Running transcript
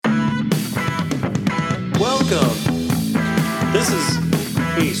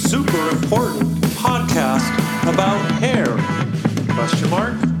a super important podcast about hair, question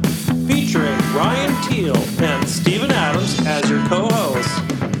mark, featuring Ryan Teal and Steven Adams as your co-hosts.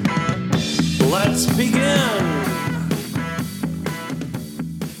 Let's begin.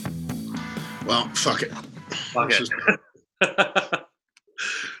 Well, fuck it. Fuck it.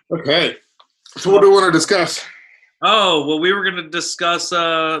 Okay. So what do we want to discuss? Oh, well, we were going to discuss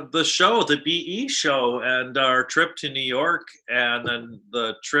the show, the BE show, and our trip to New York, and then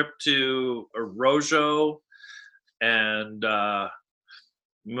the trip to Arrojo, and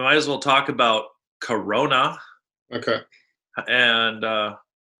we might as well talk about Corona. Okay. And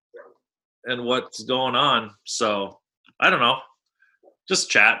what's going on. So, I don't know.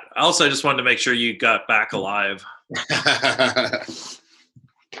 Just chat. Also, I just wanted to make sure you got back alive.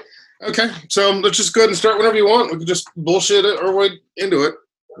 Okay, so let's just go ahead and start whenever you want. We can just bullshit it or wait into it.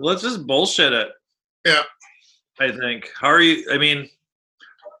 Let's just bullshit it. Yeah. I think. How are you? I mean,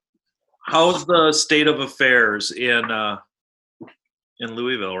 how's the state of affairs in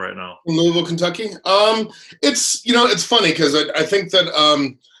Louisville right now? In Louisville, Kentucky? It's funny because I think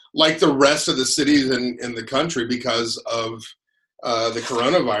that like the rest of the cities in the country, because of the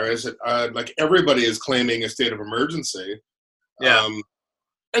coronavirus, like everybody is claiming a state of emergency. Yeah.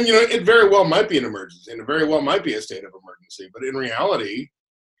 And, it very well might be an emergency, and it very well might be a state of emergency. But in reality,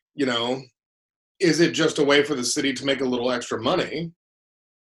 is it just a way for the city to make a little extra money?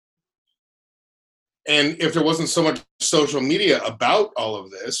 And if there wasn't so much social media about all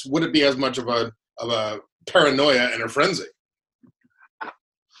of this, would it be as much of a paranoia and a frenzy?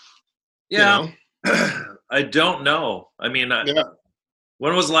 Yeah. I don't know. I mean,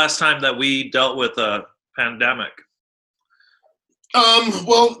 when was the last time that we dealt with a pandemic?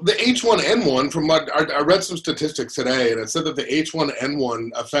 Well, the H1N1, from what I read some statistics today, and it said that the H1N1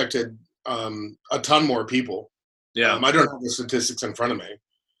 affected a ton more people. Yeah. I don't have the statistics in front of me.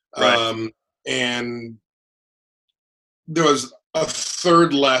 Right. And there was a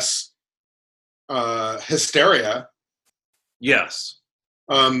third less hysteria. Yes.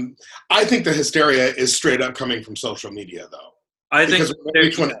 I think the hysteria is straight up coming from social media, though. I think because when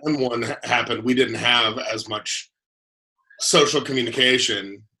H1N1 happened, we didn't have as much social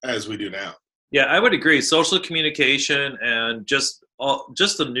communication as we do now. Yeah, I would agree. Social communication and just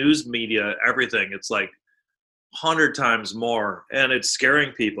the news media, everything. It's like 100 times more, and it's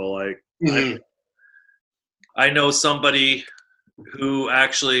scaring people. Like, I know somebody who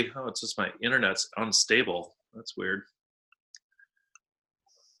actually. Oh, it's just my internet's unstable. That's weird.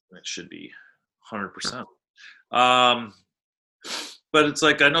 It should be 100%. But it's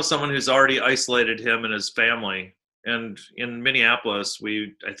like I know someone who's already isolated him and his family. And in Minneapolis,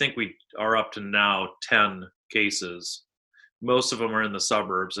 I think we are up to now 10 cases. Most of them are in the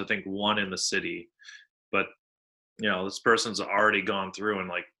suburbs. I think one in the city. But, this person's already gone through and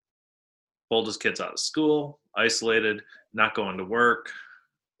like pulled his kids out of school, isolated, not going to work.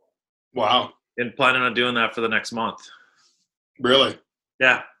 Wow. And planning on doing that for the next month. Really?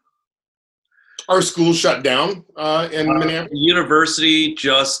 Yeah. Are schools shut down in Minneapolis? The university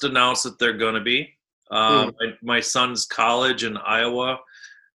just announced that they're going to be. My son's college in Iowa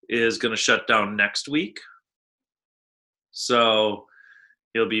is going to shut down next week. So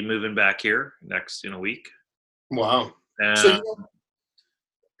he'll be moving back here in a week. Wow. So,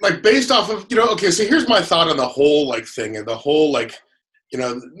 based off of, okay, so here's my thought on the whole, thing, and the whole,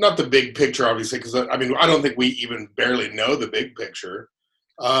 not the big picture, obviously, because, I don't think we even barely know the big picture.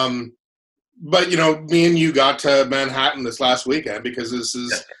 But, me and you got to Manhattan this last weekend because this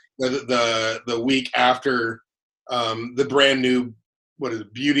is the week after the brand new,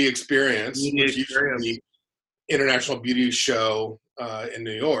 Beauty Experience, which used to be International Beauty Show in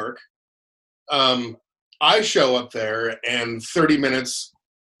New York. I show up there, and 30 minutes,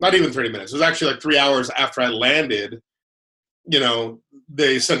 not even 30 minutes, it was actually like 3 hours after I landed,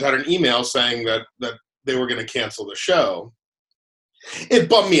 they sent out an email saying that they were going to cancel the show. It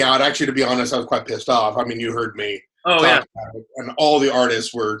bummed me out, actually, to be honest. I was quite pissed off. You heard me. Oh, yeah. And all the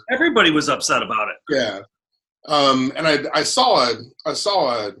artists were. Everybody was upset about it. Yeah. And I saw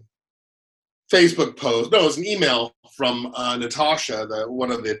a Facebook post. No, it was an email from Natasha,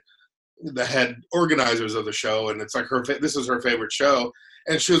 one of the head organizers of the show, and it's like this is her favorite show,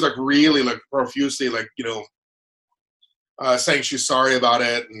 and she was really profusely saying she's sorry about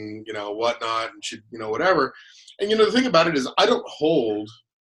it and whatnot, and she whatever. And the thing about it is I don't hold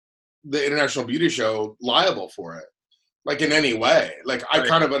the International Beauty Show liable for it, in any way. I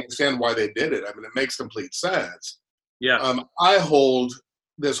kind of understand why they did it. It makes complete sense. Yeah. I hold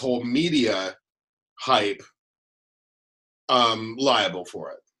this whole media hype liable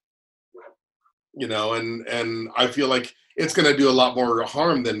for it. and I feel like it's going to do a lot more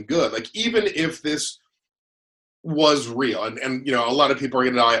harm than good. Like, even if this was real, and a lot of people are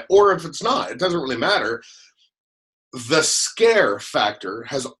going to die, or if it's not, it doesn't really matter. The scare factor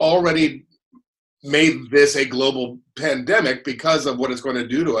has already made this a global pandemic because of what it's going to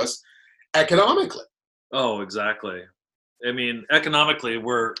do to us economically. Oh, exactly. I mean, economically,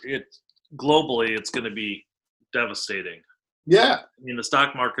 globally, it's going to be devastating. Yeah. I mean, the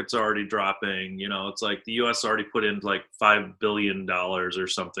stock market's already dropping. It's like the U.S. already put in like $5 billion or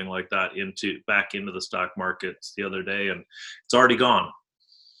something like that back into the stock markets the other day, and it's already gone.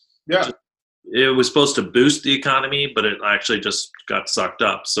 Yeah. It was supposed to boost the economy, but it actually just got sucked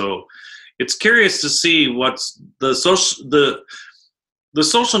up. So it's curious to see what's the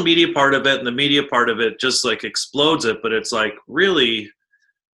social media part of it, and the media part of it just like explodes it. But it's like, really,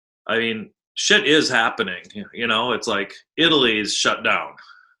 I mean, shit is happening. It's like Italy is shut down.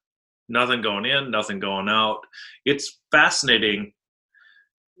 Nothing going in, nothing going out. It's fascinating.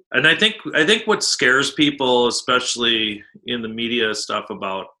 And I think what scares people, especially in the media stuff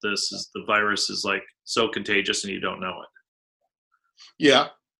about this, is the virus is like so contagious and you don't know it. Yeah.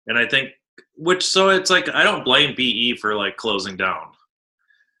 And I think, so it's like, I don't blame BE for like closing down.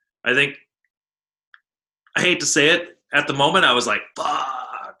 I hate to say it, at the moment I was like,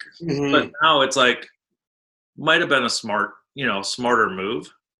 fuck. Mm-hmm. But now it's like, might have been a smarter move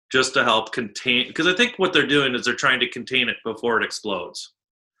just to help contain, because I think what they're doing is they're trying to contain it before it explodes.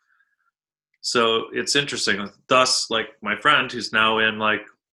 So it's interesting. Thus, like my friend who's now in like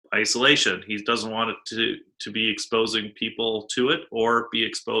isolation, he doesn't want it to be exposing people to it or be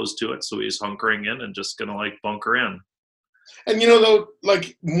exposed to it. So he's hunkering in and just gonna like bunker in. And though,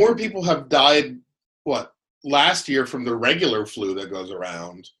 like, more people have died, last year from the regular flu that goes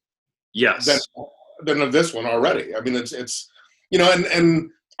around. Yes. Than of this one already. I mean, it's and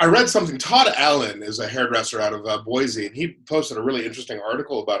I read something. Todd Allen is a hairdresser out of Boise, and he posted a really interesting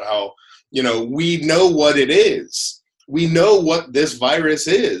article about how, we know what it is. We know what this virus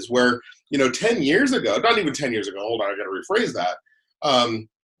is, where, 10 years ago, not even 10 years ago, hold on, I got to rephrase that.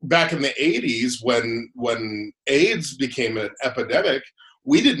 Back in the 80s, when AIDS became an epidemic,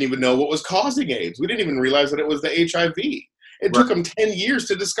 we didn't even know what was causing AIDS. We didn't even realize that it was the HIV. It took them 10 years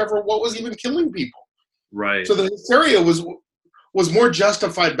to discover what was even killing people. Right. So the hysteria was more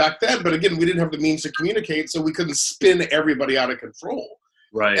justified back then, but again, we didn't have the means to communicate, so we couldn't spin everybody out of control.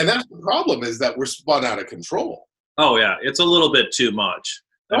 Right. And that's the problem, is that we're spun out of control. Oh, yeah. It's a little bit too much.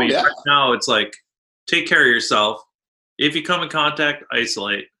 I mean, right now it's like, take care of yourself. If you come in contact,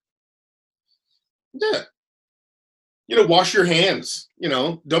 isolate. Yeah. Wash your hands.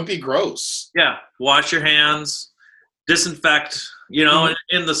 Don't be gross. Yeah. Wash your hands. Disinfect.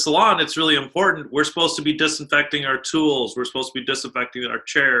 In the salon, it's really important. We're supposed to be disinfecting our tools. We're supposed to be disinfecting our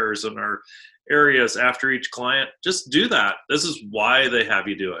chairs and our areas after each client. Just do that. This is why they have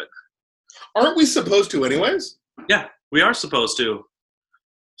you do it. Aren't we supposed to anyways? Yeah, we are supposed to.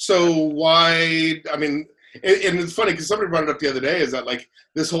 So why, I mean, and it's funny because somebody brought it up the other day, is that like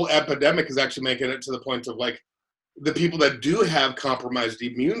this whole epidemic is actually making it to the point of like the people that do have compromised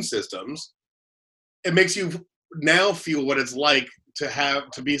immune systems, it makes you now feel what it's like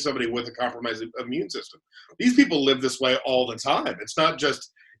to be somebody with a compromised immune system. These people live this way all the time. It's not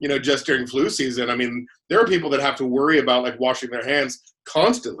just, just during flu season. I mean, there are people that have to worry about like washing their hands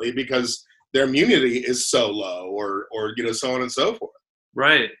constantly because their immunity is so low, or so on and so forth.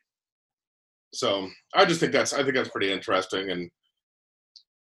 Right. So I think that's pretty interesting. And,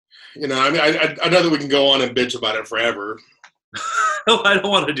 I mean, I know that we can go on and bitch about it forever. No, I don't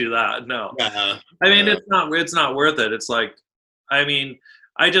want to do that. No. I mean, it's not worth it. It's like, I mean,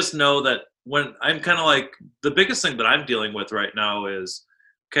 I just know that when I'm kind of like, the biggest thing that I'm dealing with right now is,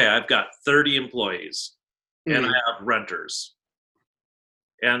 okay, I've got 30 employees and I have renters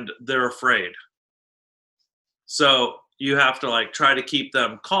and they're afraid. So you have to like try to keep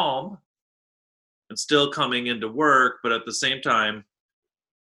them calm and still coming into work. But at the same time,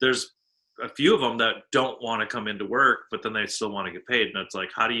 there's a few of them that don't want to come into work, but then they still want to get paid. And it's like,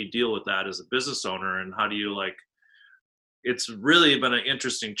 how do you deal with that as a business owner? And how do you like, it's really been an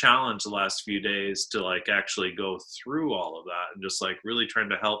interesting challenge the last few days to like actually go through all of that and just like really trying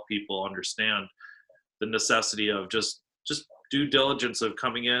to help people understand the necessity of just due diligence of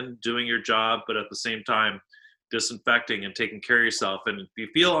coming in, doing your job, but at the same time, disinfecting and taking care of yourself. And if you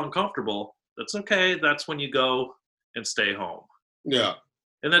feel uncomfortable, that's okay. That's when you go and stay home. Yeah.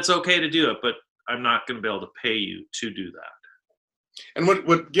 And that's okay to do it, but I'm not going to be able to pay you to do that. And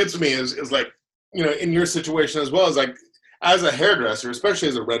what gets me is like, in your situation as well, is like, as a hairdresser, especially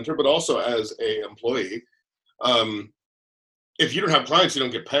as a renter, but also as a employee, if you don't have clients, you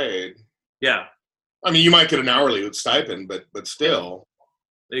don't get paid. Yeah. I mean, you might get an hourly stipend, but Yeah, still,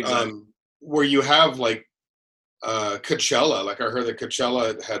 exactly. where you have like Coachella. Like I heard that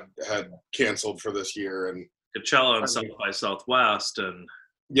Coachella had canceled for this year, and Coachella I and South mean, by Southwest, and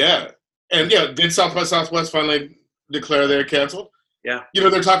yeah, and yeah, did South by Southwest finally declare they're canceled? yeah, You know,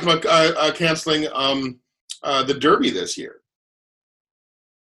 they're talking about canceling the Derby this year.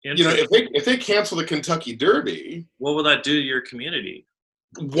 You know, interesting. if they cancel the Kentucky Derby, What will that do to your community?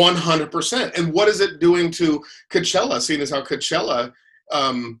 100%. And what is it doing to Coachella? Seeing as how Coachella,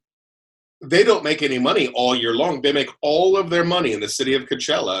 um, they don't make any money all year long. They make all of their money in the city of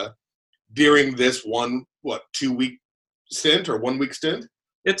Coachella during this one 2 week stint or 1 week stint.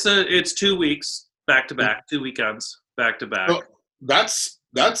 It's 2 weeks back to back, 2 weekends back to back. So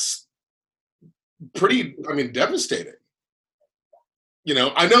that's pretty. I mean, devastating. You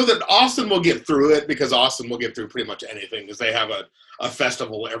know, I know that Austin will get through it because Austin will get through pretty much anything because they have a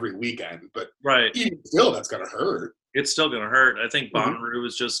festival every weekend. But Right. even still, that's gonna hurt. It's still going to hurt. I think Mm-hmm. Bonnaroo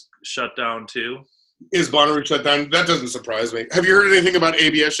was just shut down too. Is Bonnaroo shut down? That doesn't surprise me. Have you heard anything about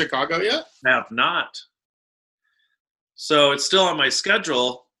ABS Chicago yet? Have not. So it's still on my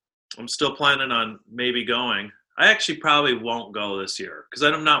schedule. I'm still planning on maybe going. I actually probably won't go this year because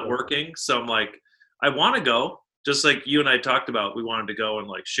I'm not working. So I'm like, I want to go. Just like you and I talked about, we wanted to go and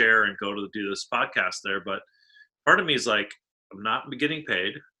like share and go to do this podcast there. But part of me is like, I'm not getting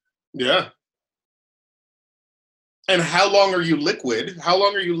paid. Yeah. And how long are you liquid? How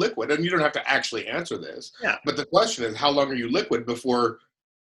long are you liquid? And you don't have to actually answer this. Yeah. But the question is, how long are you liquid before,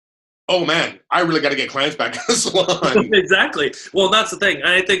 oh man, I really got to get clients back in the salon? Exactly. Well, that's the thing.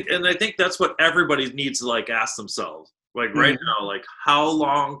 I think that's what everybody needs to like ask themselves. Like right now, like how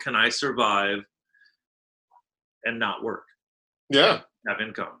long can I survive and not work? Yeah. Have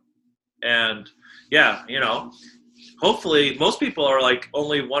income. And yeah, hopefully most people are like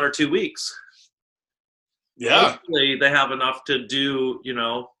only 1 or 2 weeks. Yeah. Hopefully they have enough to do,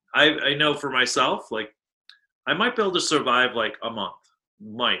 I know for myself, like I might be able to survive like a month.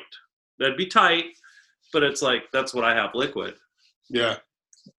 Might. That'd be tight, but it's like that's what I have liquid. Yeah.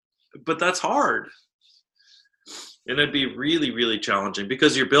 But that's hard. And it'd be really, really challenging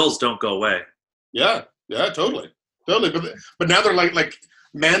because your bills don't go away. Yeah. Yeah, totally. Totally. But now they're like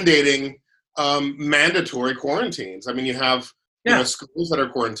mandating mandatory quarantines. I mean, you have schools that are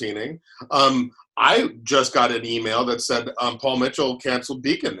quarantining. I just got an email that said Paul Mitchell canceled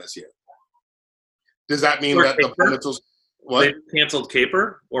Beacon this year. Does that mean that the Paul Mitchell's what? They canceled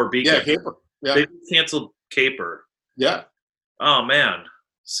Caper or Beacon? Yeah, Caper. Yeah. They canceled Caper. Yeah. Oh man.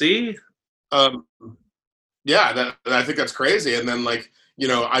 See? Yeah, I think that's crazy. And then I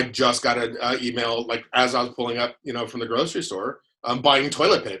just got an email like as I was pulling up, from the grocery store, buying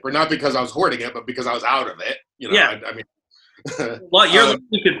toilet paper, not because I was hoarding it, but because I was out of it. Yeah. I mean, well, you're lucky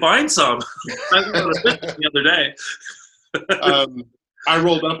you could find some. I was the other day. I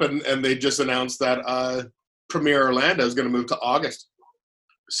rolled up and they just announced that Premier Orlando is going to move to August.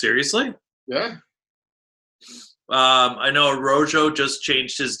 Seriously? Yeah. I know Arrojo just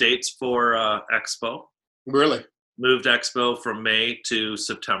changed his dates for Expo. Really? Moved Expo from May to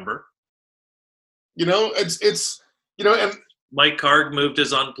September. It's and Mike Karg moved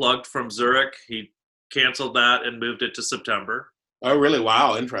his Unplugged from Zurich. He canceled that and moved it to September. Oh, really?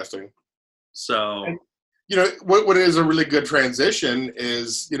 Wow, interesting. So, what is a really good transition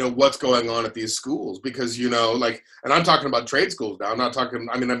is, what's going on at these schools because, and I'm talking about trade schools now. I'm not talking,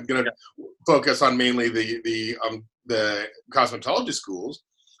 I'm going to focus on mainly the cosmetology schools,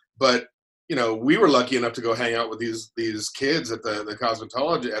 but, we were lucky enough to go hang out with these kids at the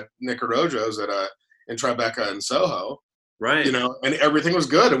cosmetology at Nick Arrojo's in Tribeca and Soho. Right. And everything was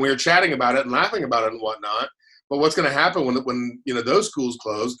good and we were chatting about it and laughing about it and whatnot. But what's going to happen when those schools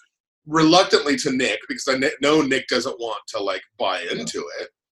close, reluctantly to Nick, because I know Nick doesn't want to buy into it,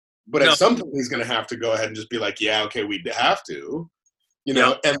 but at some point he's going to have to go ahead and just be like, yeah, okay, we have to,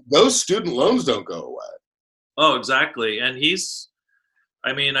 and those student loans don't go away. Oh, exactly. And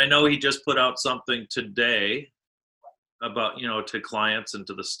I know he just put out something today about, to clients and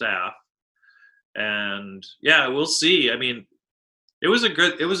to the staff. And yeah, we'll see. I mean, it was an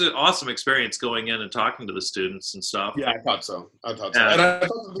awesome experience going in and talking to the students and stuff. Yeah, I thought so. And I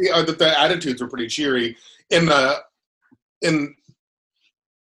thought that the attitudes were pretty cheery in what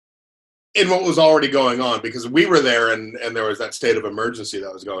was already going on because we were there and there was that state of emergency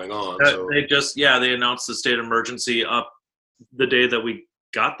that was going on. So they announced the state of emergency up the day that we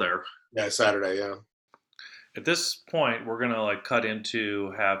got there. Yeah, Saturday. Yeah. At this point, we're going to cut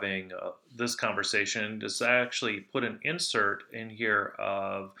into having this conversation. Just actually put an insert in here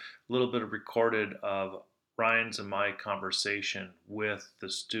of a little bit of recorded of Ryan's and my conversation with the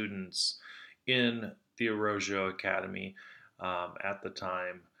students in the Arrojo Academy at the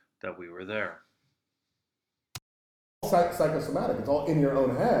time that we were there. Psychosomatic. It's all in your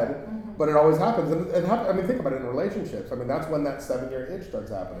own head, but it always happens. And I mean, think about it in relationships. I mean, that's when that 7-year itch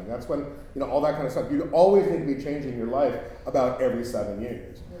starts happening. That's when, all that kind of stuff. You always need to be changing your life about every 7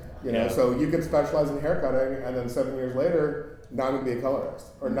 years. So you could specialize in haircutting, and then 7 years later, now I'm going to be a colorist,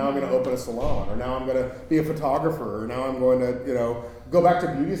 or now I'm going to open a salon, or now I'm going to be a photographer, or now I'm going to, go back to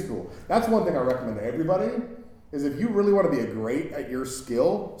beauty school. That's one thing I recommend to everybody, is if you really want to be great at your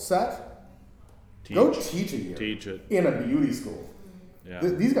skill set, go teach a year. Teach it. In a beauty school. Yeah.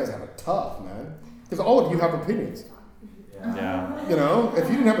 These guys have it tough, man. Because all of you have opinions. Yeah. If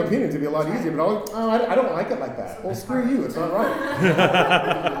you didn't have opinions, it'd be a lot easier. But I don't like it like that. Well, screw you. It's not right.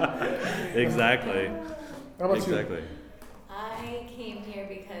 Exactly. How about you? I came here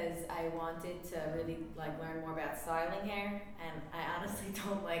because I wanted to really learn more about styling hair, and I honestly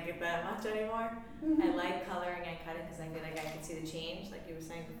don't like it that much anymore. I like coloring and cutting because I feel like I can see the change, like you were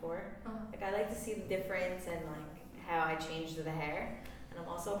saying before. I like to see the difference and how I change the hair. And I'm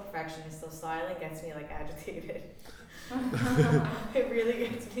also a perfectionist, so styling gets me agitated. It really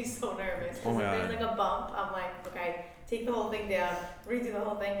gets me so nervous. Because if there's a bump, I'm like, okay, take the whole thing down, redo the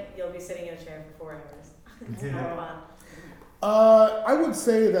whole thing. You'll be sitting in a chair for 4 hours. It's not fun. I would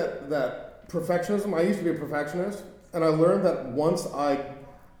say that perfectionism. I used to be a perfectionist, and I learned that once I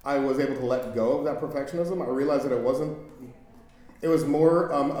was able to let go of that perfectionism, I realized that it wasn't. It was more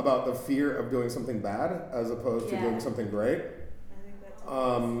about the fear of doing something bad as opposed to doing something great. I think that's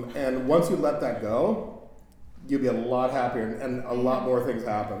awesome. And once you let that go, you'll be a lot happier, and a lot more things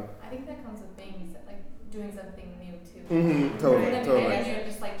happen. I think that comes with things like doing something new too. Mm-hmm. Totally. And you're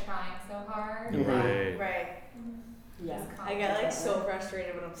just trying so hard. Right. Yeah. I get so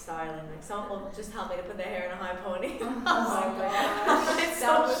frustrated when I'm styling. Someone will just tell me to put their hair in a high pony. Oh my gosh. It's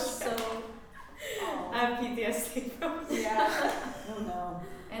That was so. I have PTSD from it. Yeah. Oh no.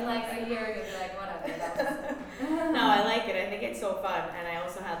 And a year ago, you're like, whatever. That was. No, I like it. I think it's so fun. And I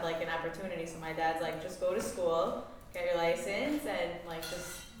also had an opportunity. So my dad's just go to school, get your license, and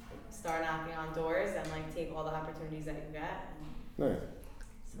just start knocking on doors and take all the opportunities that you get. Nice.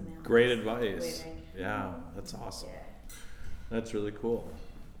 So now Great I'm advice. waiting. Yeah, that's awesome. Yeah. That's really cool.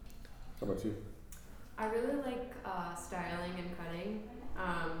 How about you? I really like styling and cutting.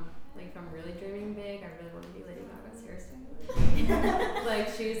 If I'm really dreaming big, I really want to be Lady Gaga's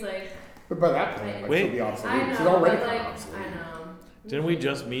hairstylist. She's But by that point, Wait. she'll be obsolete. I know, She's already but obsolete. I know. Didn't we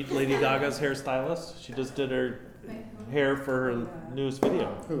just meet Lady Gaga's hairstylist? She just did her hair for her newest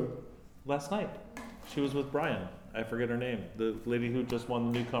video Who? last night. She was with Brian. I forget her name. The lady who just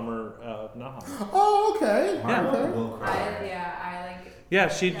won the newcomer Naha. Oh, okay. Yeah. Okay. I like it. Yeah,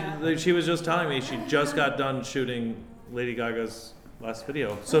 she was just telling me she just got done shooting Lady Gaga's last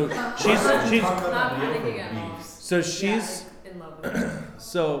video. So she's Not really good. so she's in love with it.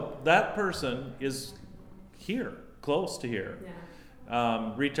 so that person is here, close to here.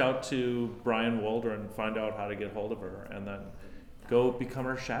 Yeah. Reach out to Brian Waldron, find out how to get hold of her, and then go become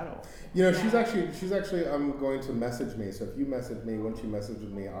her shadow. She's actually going to message me. So if you message me, when she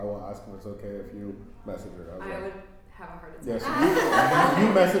messages me, I will ask if it's okay if you message her. I would have a heart Yeah, attack. so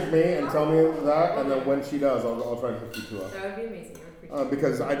you message me and tell me that, and then when she does, I'll try and hook you two up. That would be amazing. I would appreciate it.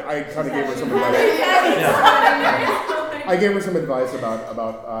 Because I kind of gave her some advice. I gave her some advice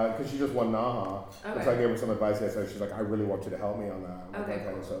about because she just won Naha, and so I gave her some advice yesterday. She's like, I really want you to help me on that. I'm like, Okay,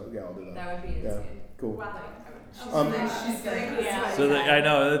 cool. So yeah, I'll do that. That would be Yeah, insane. cool. She's good. Yeah. So I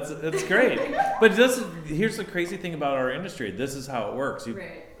know it's great, but here's the crazy thing about our industry. This is how it works. You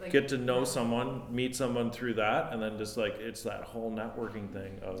Right. get to know someone, meet someone through that, and then just it's that whole networking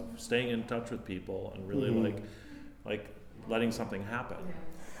thing of staying in touch with people and really like letting something happen. Yeah.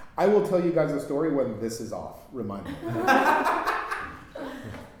 I will tell you guys a story when this is off. Remind me.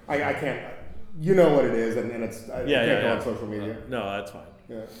 I can't. You know what it is, and it's I can't go on social media. No, that's fine.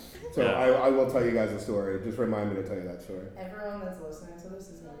 Yeah. So I will tell you guys a story. Just remind me to tell you that story. Everyone that's listening to this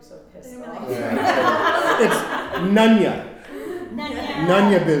is gonna be so pissed They're off. Yeah, it's Nunya.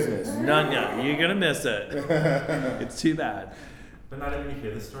 Nunya business. Nanya, you're gonna miss it. It's too bad. But not even you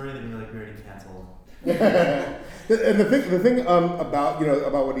hear the story, then you're like, we already canceled. And the thing about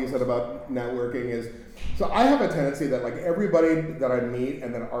what you said about networking is, so I have a tendency that everybody that I meet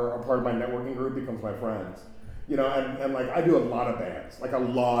and that are a part of my networking group becomes my friends. And I do a lot of bands, a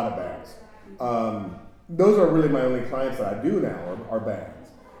lot of bands. Those are really my only clients that I do now are bands.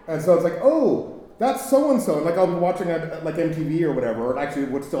 And so it's that's so and so. Like I'll be watching like MTV or whatever, or actually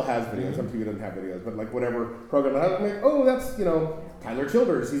what still has videos. MTV doesn't have videos, but like whatever program that has, I'm like, oh, that's Tyler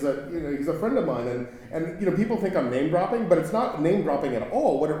Childers. He's a friend of mine, and people think I'm name dropping, but it's not name dropping at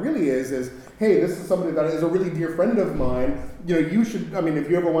all. What it really is hey, this is somebody that is a really dear friend of mine. You should. I mean, if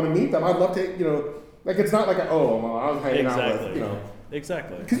you ever want to meet them, I'd love to. Like it's not like I was hanging out with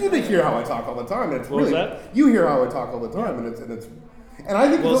Exactly. Because you hear how I talk all the time, and it's What was that? you hear how I talk all the time, and I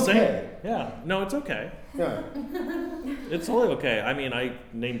think it's okay. Yeah, no, it's okay. Yeah. It's totally okay. I mean, I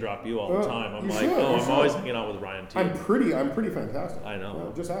name drop you all the time. I'm like, I'm always hanging out with Ryan too. I'm pretty fantastic. I know.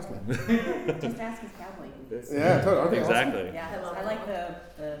 Yeah, just ask me. Just ask his cowboy boots. Yeah, totally. Aren't they awesome? Exactly. Yeah, I like the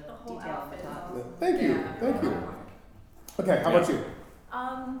whole detail on the outfit top. is awesome. Thank you. Okay, how about you?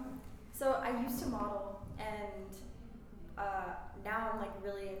 So I used to model, and now I'm like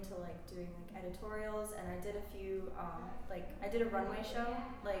really into like doing like editorials, and I did a few I did a runway show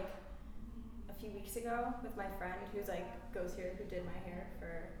like a few weeks ago with my friend who's like goes here, who did my hair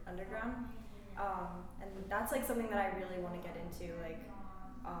for Underground, and that's like something that I really want to get into, like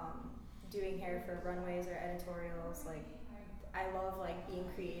doing hair for runways or editorials. Like I love like being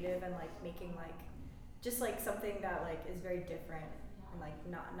creative and like making like just like something that like is very different and like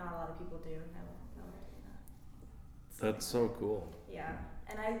not a lot of people do. I love doing that. That's so cool. Yeah,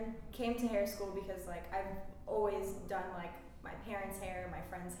 and I came to hair school because like I've always done like my parents' hair, my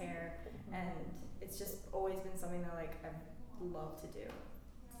friends' hair, and it's just always been something that like I've loved to do.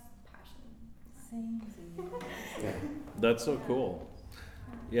 It's passion. Same. That's so cool.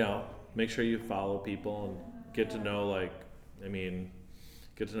 Make sure you follow people and get to know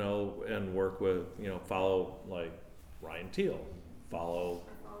get to know and work with, follow like Ryan Teal, follow.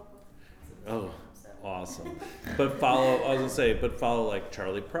 Oh, awesome. But follow like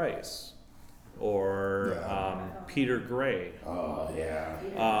Charlie Price or Peter Gray. Oh,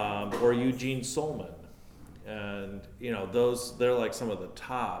 yeah. Or Eugene Solman. And, they're like some of the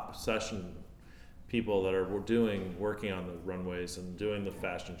top session people that are working on the runways and doing the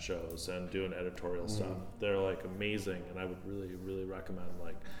fashion shows and doing editorial stuff. They're like amazing, and I would really, really recommend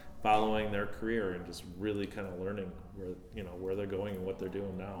like following their career and just really kind of learning where they're going and what they're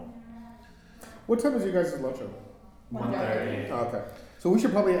doing now. What time is you guys' lunch hour? 1:30. Okay. So we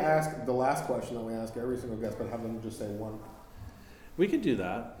should probably ask the last question that we ask every single guest, but have them just say one. We could do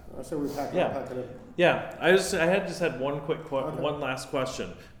that. I say we pack it in. Yeah, I just had one quick one last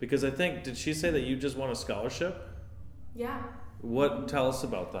question, because I think, did she say that you just won a scholarship? Yeah. Tell us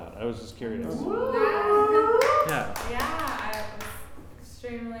about that. I was just curious. Yeah. Yeah, I was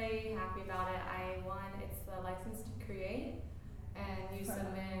extremely happy about it. I won. It's the license to create, and you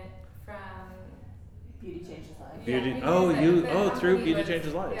submit from Beauty changes lives. Through Beauty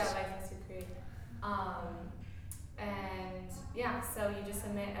Changes Lives. Yeah, license to create. And yeah, so you just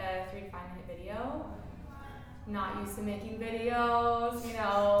submit a 3 to 5 minute video. Not used to making videos,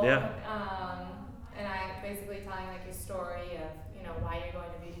 Yeah. And I basically telling like your story of, why you're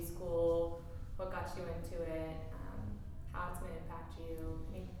going to beauty school, what got you into it, how it's going to impact you,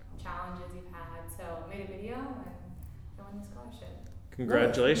 any challenges you've had. So I made a video and I won the scholarship.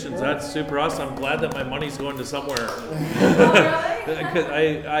 Congratulations, that's super awesome. I'm glad that my money's going to somewhere. Oh, really? Because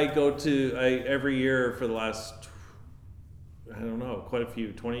I every year for the last, I don't know, quite a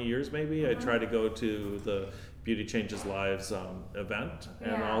few, 20 years maybe, I try to go to the Beauty Changes Lives event,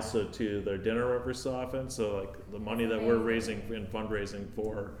 and also to their dinner every so often. So like the money that we're raising in fundraising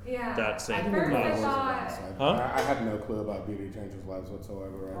for that same cause. I had no clue about Beauty Changes Lives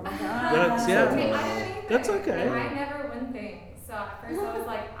whatsoever. Oh my God. That's okay. And I never win things. So at first I was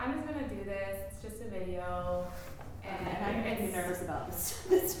like, I'm just gonna do this. It's just a video. And I'm getting nervous about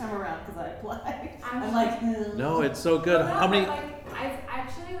this time around because I applied. I'm like, ugh. No, it's so good. How many? I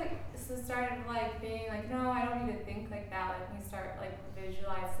actually started being like, no, I don't need to think like that. Like we start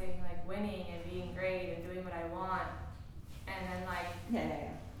visualizing winning and being great and doing what I want, and then Yeah.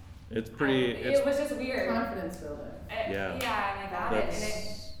 It's pretty. It was just weird. Confidence builder. Yeah, and I got it, and it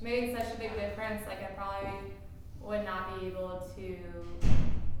made such a big difference. Like I probably would not be able to,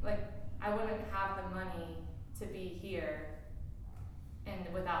 I wouldn't have the money to be here, and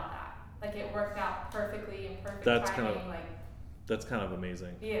without that, it worked out perfectly and perfect timing. That's kind of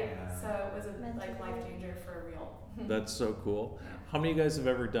amazing. Yeah. So it was a life changer for real. That's so cool. How many of you guys have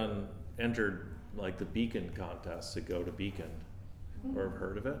ever entered the Beacon contest to go to Beacon, or have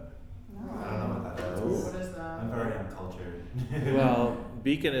heard of it? I don't know what that is. What is that? I'm very uncultured. Well,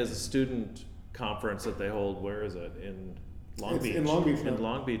 Beacon is a student conference that they hold. Where is it? In Long Beach. In Long Beach now. In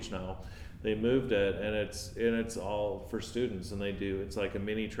Long Beach now. They moved it, and it's all for students, and it's like a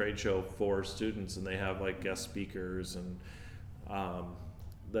mini trade show for students, and they have guest speakers, and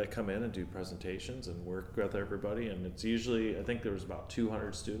that come in and do presentations and work with everybody, and it's usually, I think there was about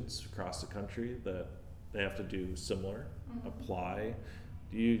 200 students across the country that they have to do similar, apply.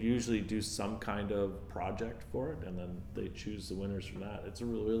 You usually do some kind of project for it, and then they choose the winners from that. It's a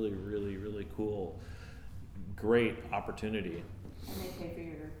really, really, really cool, great opportunity. And they pay for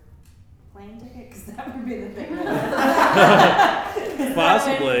your plane ticket? Because that would be the thing.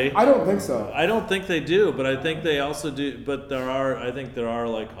 Possibly. I don't think so. I don't think they do, but I think they also do. But there are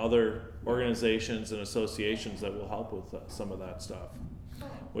like other organizations and associations that will help with some of that stuff.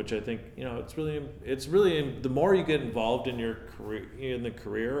 Which I think, it's really the more you get involved in your career, in the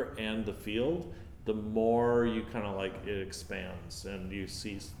career and the field, the more you kind of like it expands, and you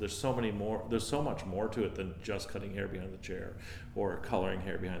see there's so much more to it than just cutting hair behind the chair or coloring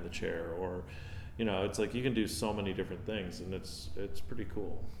hair behind the chair, or it's like you can do so many different things, and it's pretty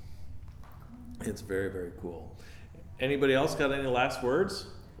cool. It's very, very cool. Anybody else got any last words,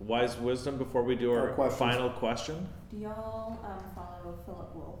 wise wisdom before we do our final question? Do y'all follow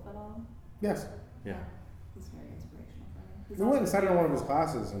Philip Wolf at all? Yes. Yeah. He's very inspirational for me. We went and sat in one of his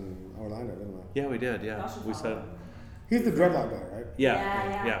classes in Orlando, didn't we? Yeah, we did. Yeah, Y'all should we follow said. him. He's the dreadlock guy, right?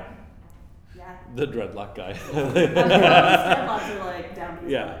 Yeah. The dreadlock guy. Dreadlocks are like down to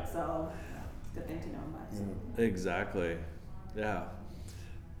his Yeah. butt, so good thing to know about. Exactly. Yeah.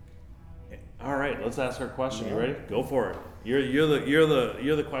 All right, let's ask our question. You ready? Go for it. You're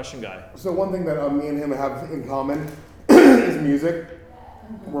the question guy. So one thing that me and him have in common is music.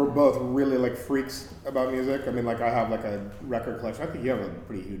 We're both really like freaks about music. I mean, like I have like a record collection. I think you have a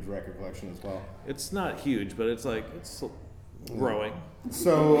pretty huge record collection as well. It's not huge, but it's growing.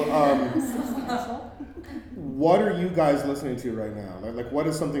 So, what are you guys listening to right now? Like, what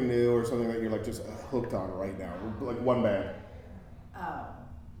is something new or something that you're like just hooked on right now? Like one band. Oh,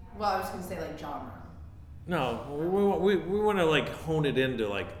 well, I was gonna say like genre. No, we want to like hone it into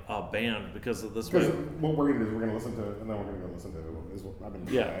like a band because of this. Because what we're gonna do is we're gonna listen to, and then we're gonna go listen to. Is what I've been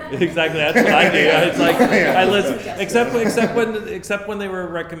doing. Yeah, exactly. That's what I do. It's like I listen, except when they were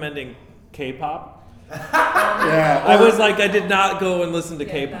recommending K-pop. Yeah, I was like, I did not go and listen to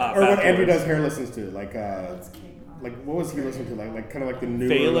K-pop. Or what Andrew Does Hair listens to, like what was he listening to? Like kind of like the new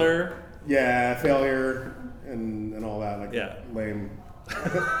Failure. Yeah, Failure and all that. Like yeah, lame.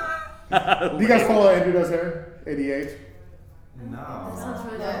 Do you guys follow Andrew Does Hair? 88. No. That sounds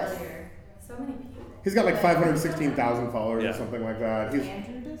really familiar. So many people. He's got like 516,000 followers or something like that. He's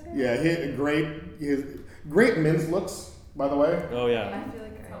Andrew Does Hair? yeah, he great men's looks, by the way. Oh yeah. I feel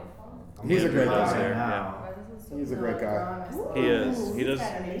like He's a great guy. Now. He's a great guy. He is. He does.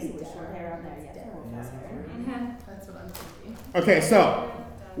 Got amazing short hair on there. That's what I'm thinking. Okay, so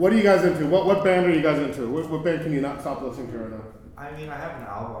what are you guys into? What band are you guys into? What band can you not stop listening to right now? I mean, I have an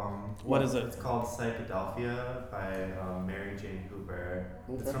album. What is it? It's called Psychedelphia by Mary Jane Hooper.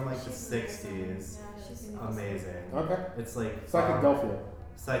 It's Okay. from like the 60s. Amazing. Okay. It's like Psychedelphia.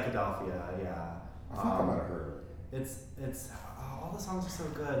 Psychedelphia, yeah. I think I might have heard of it. It's all the songs are so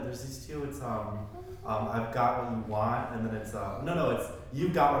good. There's these two. It's I've got what you want, and then it's it's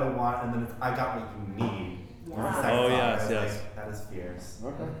you've got what I want, and then it's I got what you need. Yeah. And the second Oh, song yes, is yes. like, that is fierce.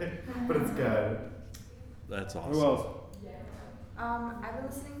 Okay. But it's good. That's awesome. Who else? I've been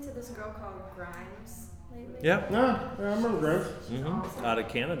listening to this girl called Grimes lately. Yeah. Yeah, I remember Grimes. Mm-hmm. Out of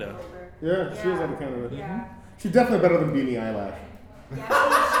Canada. Yeah, she is out of Canada. Yeah. She's definitely better than Beanie Eyelash. Yeah,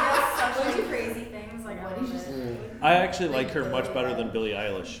 she does such crazy things. Like, What did you say? I actually like her much better than Billie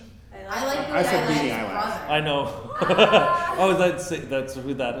Eilish. I like I said Billie Beanie Eilish's Eyelash. brother. I know. Oh, that's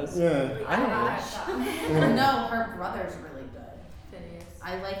who that is? Yeah. I don't know. No, her brother's really good. Phineas.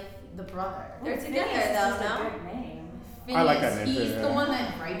 I like the brother. They're together Phineas is though, just a no? good name. I like that Phineas, name too, He's yeah. the one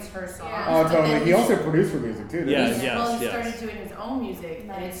that writes her songs. Yeah. Oh, but totally. then He also produced her music too, didn't Yeah, he? yeah. Well, he yes. started doing his own music,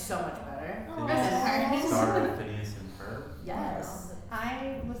 and it's so much better. Phineas, than hers. starred Phineas and Ferb. Yes.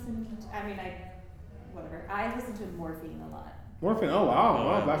 I listen to Morphine a lot. Morphine. Oh wow, Oh,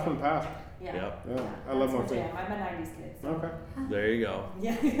 wow, yeah. Blast from the Past. Yeah. Yep. Yeah, I That's love my Morphine. jam. I'm a 90s kid. So. Okay. There you go.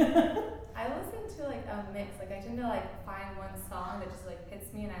 Yeah. I listen to like a mix. Like I tend to like find one song that just like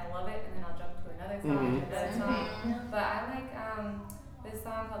hits me and I love it, and then I'll jump to another song, Mhm. another song. But I like this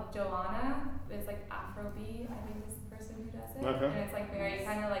song called Joanna. It's like Afrobeat. I think is the person who does it, Okay. and it's like very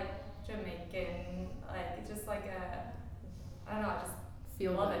kind of like Jamaican. Like it's just like I don't know. I just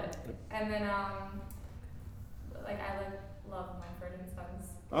Feel love good. it. And then like I love Mumford and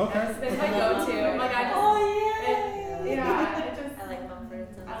Sons. Okay. That's my go-to. Like I just. Yeah. It just. I like Mumford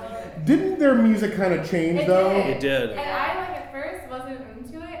and I love Sons. it. Didn't their music kind of change It though? did. It did. And I like at first wasn't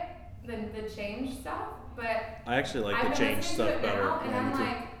into it, the change stuff, but I actually like I've the been change listening stuff to it better. now, and Yeah, I'm me too.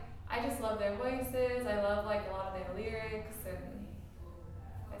 like, I just love their voices. I love like a lot of their lyrics, and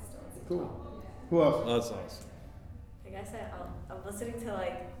Cool. Who else? Oh, that's awesome. Like I said, I'm listening to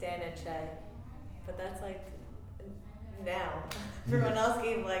like Dan and Shay, but that's like now. Everyone else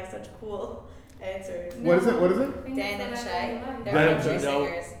gave like such cool answers. What is it? Dan and Shay. They're Dan and country Shay, no.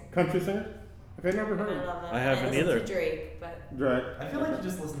 singers. Country singer? Okay, never And heard I of it. love them. I haven't listen either. To Drake, but Right. I feel like you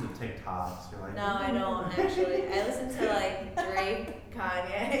just listen to TikToks. You're like, no, I don't actually. I listen to like Drake,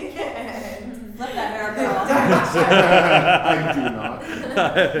 Kanye, and Flip that hair, girl. I do not.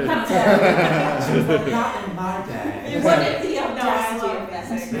 she was like, not in my day. You wanted the No, I audacity love of that.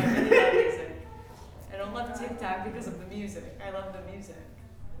 music. I really love music. I don't love TikTok because of the music. I love the music.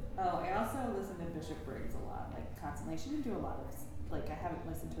 Oh, I also listen to Bishop Briggs a lot, like constantly. She didn't do a lot of, like, I haven't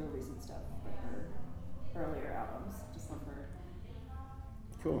listened to her recent stuff, but her earlier albums. Just love her.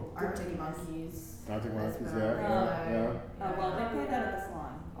 Cool. Arctic Monkeys. Arctic That's Monkeys, been yeah, on yeah. Oh, well, they play that at the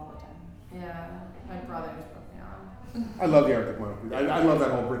salon all the time. Yeah, my brother just put me on. I love the Arctic Monkeys. I love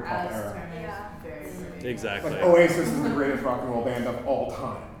that whole Britpop Alice era. Turner Yeah. is very great. Exactly. Like Oasis is the greatest rock and roll band of all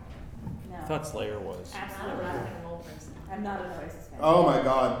time. No. I thought Slayer was. I'm not a Absolutely. rock and roll person. I'm not an Oasis fan. Oh my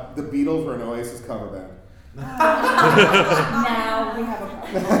God, the Beatles were an Oasis cover band. Now we have a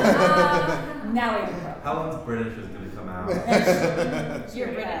problem. Now we have a problem. How long's British is going to come out? You're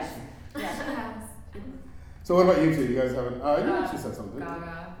British. British. Yeah. So what about you two? You guys haven't? You actually said something.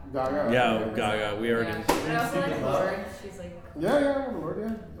 Gaga. Gaga. Yeah, okay. Gaga. We already. Yeah. But I also like Speaking of- Lord. She's like. Yeah, Lord,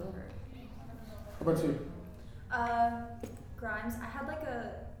 yeah. How about you? Grimes. I had like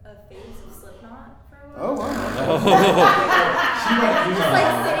a phase of Slipknot for a while. Oh wow. Just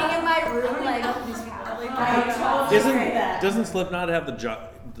like sitting in my room, like these people. I totally agree with that. Doesn't Slipknot have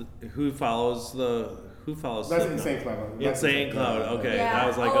who follows That's Slipknot? Insane Cloud. Insane Cloud. Okay, Yeah. I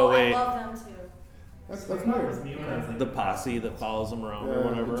was like, oh, oh wait, I love them too. That's Slipknot was weird. me when I was like the posse that follows them around Yeah, or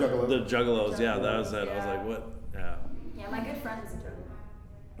whatever. the Juggalos. The Juggalos. Yeah, that was it. I was Yeah. like, what? Yeah. Yeah, my good friend is a joke.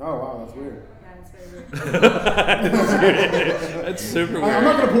 Oh wow, that's weird. Yeah, it's very weird. That's super weird. I'm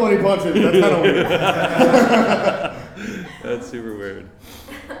not gonna pull any punches. That's kind of weird. That's super weird.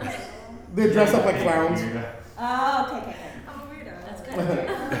 They dress up like clowns. Oh, okay. I'm a weirdo. That's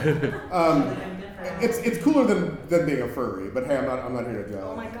good. It's cooler than being a furry, but hey, I'm not here to judge.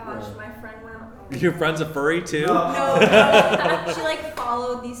 Oh my gosh, Yeah. my friend went. Your friend's a furry too? No, she like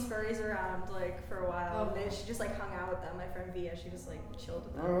followed these furries around like for a while, and then she just like hung out with them. My friend Via, she just like chilled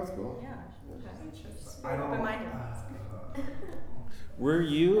with them. Oh, that's cool. Yeah. I don't. But mine Were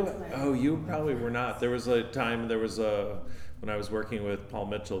you? Oh, you probably were not. There was a time. When I was working with Paul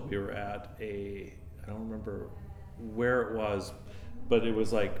Mitchell. We were at I don't remember where it was, but it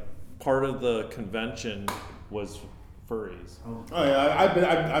was like part of the convention was furries, Oh yeah, I've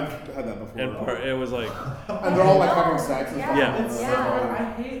had that before. and it was like, And they're all like having sex and stuff. Yeah. It's Yeah. so, I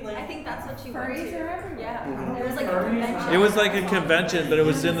hate like. I think that's what she went Furries to. are everywhere. Yeah. It was like a Furries convention. it was like a convention, but it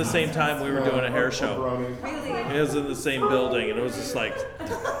was in the same time we were doing a hair show. Bronies. Really? It was in the same building, and it was just like,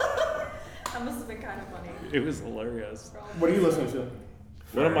 That must have been kind of funny. it was hilarious. What are you listening to?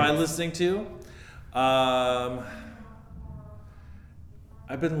 What am I listening to?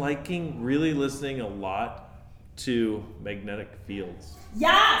 I've been really listening a lot to Magnetic Fields.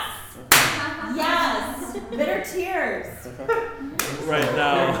 Yes! Yes! Bitter tears. Right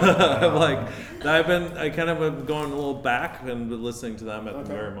now, I'm like, I kind of been going a little back and been listening to them at the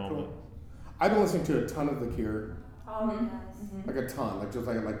very moment. Cool. I've been listening to a ton of The Cure, Oh yes. like a ton, like just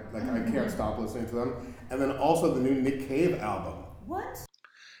like I can't stop listening to them, and then also the new Nick Cave album. What?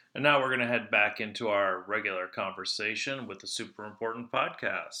 And now we're going to head back into our regular conversation with the Super Important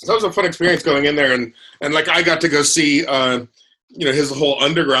Podcast. So that was a fun experience going in there, and like I got to go see, his whole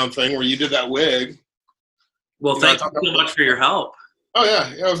underground thing where you did that wig. Well, You know, thank you so much for your help. Oh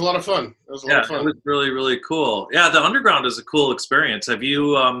yeah, it was a lot of fun. It was a lot of It fun. was really, really cool. Yeah, the underground is a cool experience. Have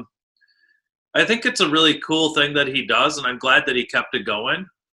you, I think it's a really cool thing that he does, and I'm glad that he kept it going.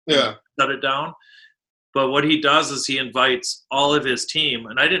 Yeah. Shut it down. But what he does is he invites all of his team,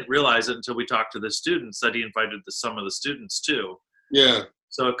 and I didn't realize it until we talked to the students that he invited some of the students too. Yeah.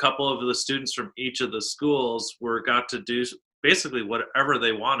 So a couple of the students from each of the schools got to do basically whatever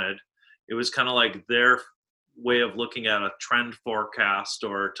they wanted. It was kind of like their way of looking at a trend forecast,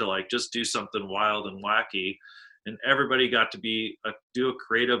 or to like just do something wild and wacky. And everybody got to do a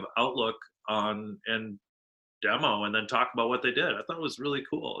creative outlook on and demo, and then talk about what they did. I thought it was really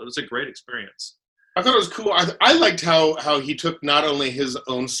cool. It was a great experience. I thought it was cool. I liked how he took not only his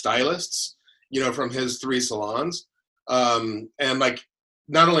own stylists, from his 3 salons, and like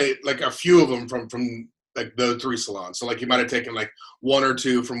not only like a few of them from like those 3 salons. So like he might have taken like 1 or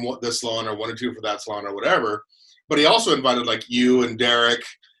 2 from this salon, or 1 or 2 for that salon, or whatever. But he also invited like you and Derek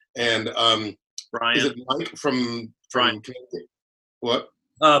and Brian. is it Mike from Brian. Connecticut? What?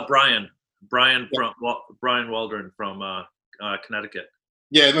 Brian Brian Waldron from Connecticut.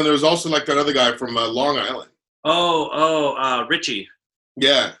 Yeah, and then there was also like that other guy from Long Island. Richie.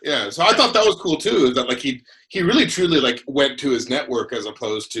 Yeah. So I thought that was cool too. Is that like he really truly like went to his network as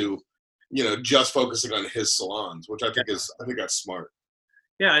opposed to, just focusing on his salons, which I think that's smart.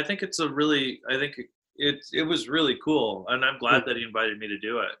 Yeah, I think it was really cool, and I'm glad that he invited me to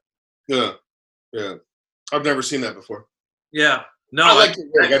do it. Yeah. I've never seen that before. Yeah. No, I liked your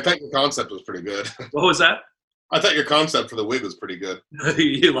wig. I thought your concept was pretty good. What was that? I thought your concept for the wig was pretty good.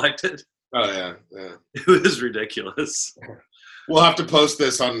 You liked it? Oh yeah. It was ridiculous. We'll have to post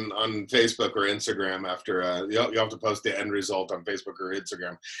this on Facebook or Instagram after. You'll have to post the end result on Facebook or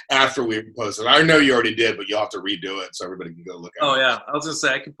Instagram after we post it. I know you already did, but you'll have to redo it so everybody can go look at it. Oh yeah, I was gonna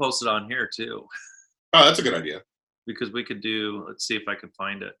say I can post it on here too. Oh, that's a good idea. Because we could do. Let's see if I can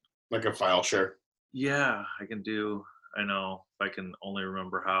find it. Like a file share. Yeah, I can do. I know if I can only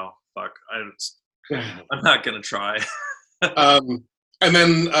remember how. Fuck, I'm not gonna try. And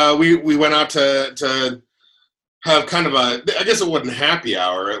then we went out to have kind of I guess it wasn't happy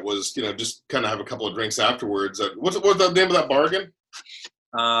hour. It was just kind of have a couple of drinks afterwards. What's the name of that bargain?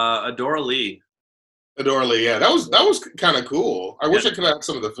 Adora Lee. Adora Lee, yeah, that was kind of cool. I wish I could have had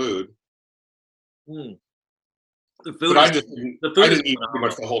some of the food. The food. But I didn't eat too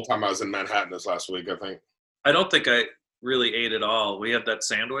much the whole time I was in Manhattan this last week. I think. I don't think I really ate at all. We had that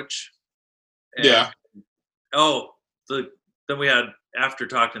sandwich. Yeah. Then we had, after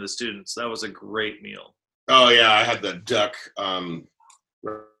talking to the students, that was a great meal. Oh yeah, I had the duck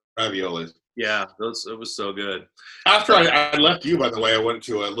raviolis. Yeah, it was so good. After I left you, by the way, I went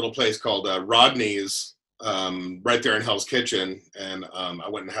to a little place called Rodney's, right there in Hell's Kitchen, and I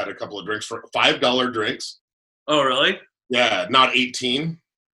went and had a couple of drinks for $5 drinks. Oh really? Yeah, not 18.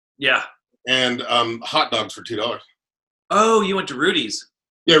 Yeah. And hot dogs for $2. Oh, you went to Rudy's?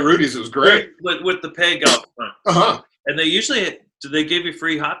 Yeah, Rudy's. It was great. With the peg out front. Uh-huh. And they give you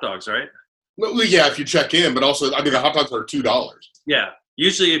free hot dogs, right? Well, yeah, if you check in, but also, the hot dogs are $2. Yeah.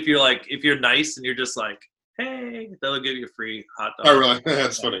 Usually if you're nice and you're just like, hey, they'll give you a free hot dog. Oh, really?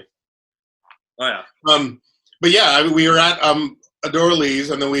 That's funny. Oh, yeah. But yeah, we were at Adora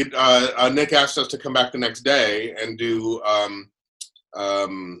Lee's, and then Nick asked us to come back the next day and do a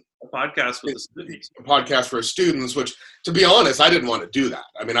podcast with the students. A podcast for students, which, to be honest, I didn't want to do that.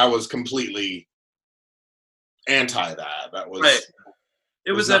 I mean, I was completely anti that. That was right.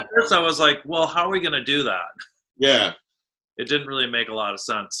 It was at first I was like, well, how are we going to do that? Yeah. It didn't really make a lot of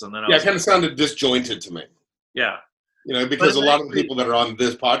sense. And then it kind of sounded disjointed to me. Yeah. Because a lot of the people that are on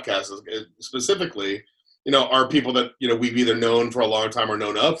this podcast specifically, are people that, we've either known for a long time or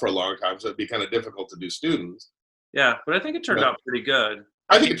known of for a long time. So it'd be kind of difficult to do students. Yeah. But I think it turned out pretty good.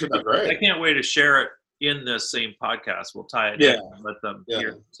 I think it turned out great. I can't wait to share it in this same podcast. We'll tie it in and let them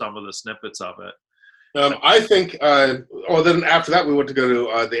hear some of the snippets of it. I think, then after that, we went to go to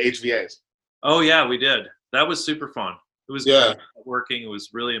the HVAs. Oh, yeah, we did. That was super fun. It was working. It was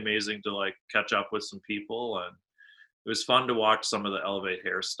really amazing to catch up with some people. And it was fun to watch some of the Elevate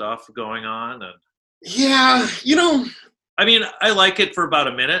Hair stuff going on. And yeah, I mean, I like it for about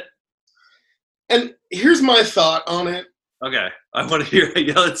a minute. And here's my thought on it. Okay. I want to hear,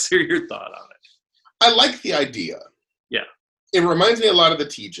 let's hear your thought on it. I like the idea. Yeah. It reminds me a lot of the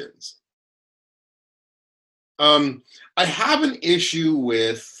teach-ins. I have an issue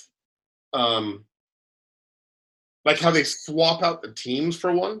with, how they swap out the teams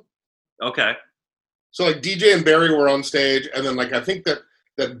for one. Okay. So DJ and Barry were on stage, and then I think that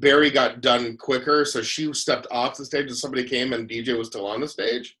Barry got done quicker, so she stepped off the stage and somebody came and DJ was still on the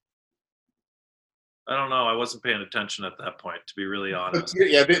stage. I don't know. I wasn't paying attention at that point, to be really honest.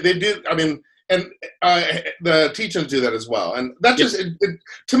 But, yeah, they do. I mean, and the teach-ins do that as well. And that just,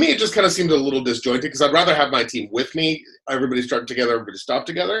 to me, it just kind of seemed a little disjointed because I'd rather have my team with me. Everybody start together, everybody stop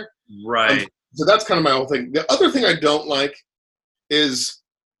together. Right. So that's kind of my whole thing. The other thing I don't like is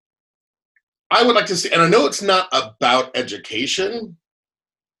I would like to see, and I know it's not about education,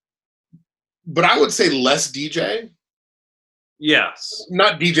 but I would say less DJ. Yes.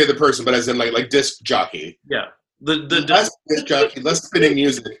 Not DJ the person, but as in like disc jockey. Yeah. The less disc jockey, less spinning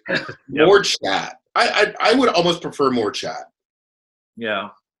music, more chat. I would almost prefer more chat. Yeah.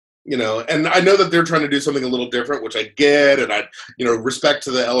 And I know that they're trying to do something a little different, which I get, and I, respect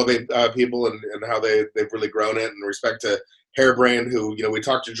to the Elevate people and how they've really grown it, and respect to Hairbrain, who, we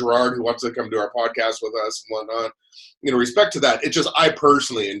talked to Gerard, who wants to come do our podcast with us and whatnot. Respect to that. It's just, I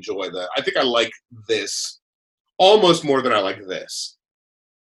personally enjoy that. I think I like this almost more than I like this.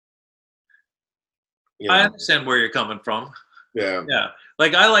 I understand where you're coming from. Yeah. Yeah.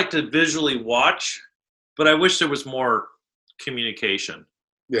 I like to visually watch, but I wish there was more communication.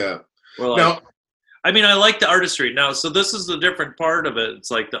 Yeah. Or like, Now, I mean, I like the artistry. Now, so this is the different part of it.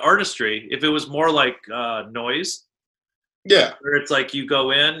 It's like the artistry. If it was more like noise, yeah. where it's like you go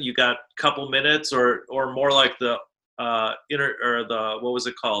in, you got a couple minutes, or more like the what was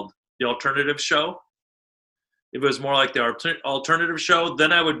it called? The alternative show. If it was more like the alternative show,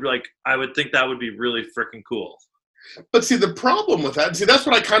 then I would think that would be really freaking cool. But see, the problem with that, that's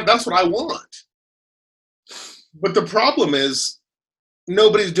what I want. But the problem is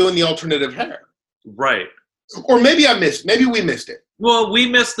nobody's doing the alternative hair. Right. Or maybe we missed it. Well, we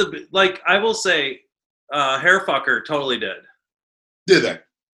missed I will say, Hairfucker totally did. Did they?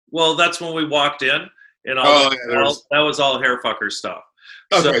 Well, that's when we walked in, and that was all Hairfucker stuff.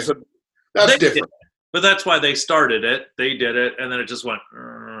 Okay, so that's different. But that's why they started it. They did it, and then it just went.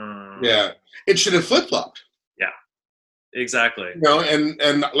 Yeah, it should have flip-flopped. Yeah, exactly. You know,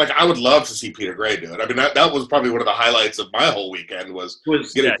 and like I would love to see Peter Gray do it. I mean, that was probably one of the highlights of my whole weekend was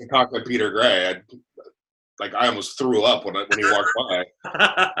getting to talk to Peter Gray. I almost threw up when he walked by.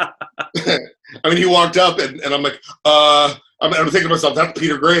 I mean, he walked up, and I'm like, I'm thinking to myself, that's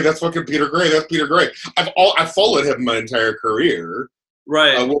Peter Gray. That's fucking Peter Gray. That's Peter Gray. I've followed him my entire career.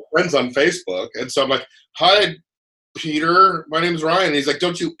 Right. We're friends on Facebook, and so I'm like, hi, Peter. My name's Ryan. He's like,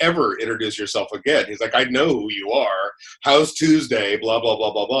 don't you ever introduce yourself again. He's like, I know who you are. How's Tuesday? Blah blah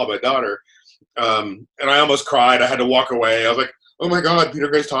blah blah blah. My daughter. And I almost cried. I had to walk away. I was like, oh my God, Peter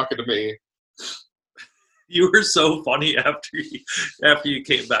Gray's talking to me. You were so funny after you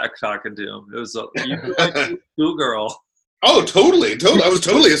came back talking to him. It was you were like a schoolgirl. Oh, totally. I was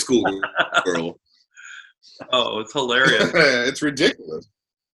totally a schoolgirl. Oh, it's hilarious. It's ridiculous.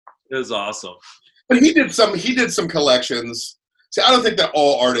 It was awesome. But he did some collections. See, I don't think that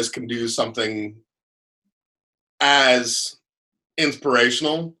all artists can do something as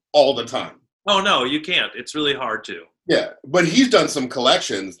inspirational all the time. Oh no, you can't. It's really hard to. Yeah, but he's done some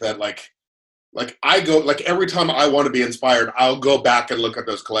collections that like I go, like every time I want to be inspired, I'll go back and look at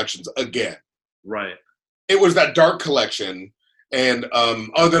those collections again. Right. It was that dark collection, and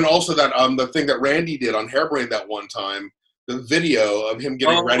then also that the thing that Randy did on Hairbrain that one time, the video of him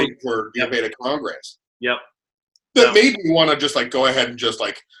getting ready for the Aveda Congress. Yep. That made me want to just go ahead and just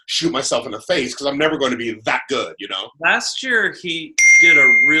shoot myself in the face because I'm never going to be that good, you know. Last year he did a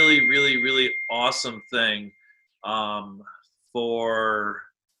really, really, really awesome thing for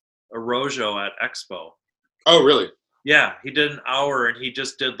Arrojo at Expo. Oh, really? Yeah, he did an hour, and he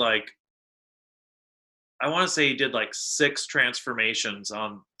just did I want to say he did 6 transformations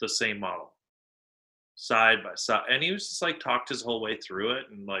on the same model, side by side, and he was just talked his whole way through it,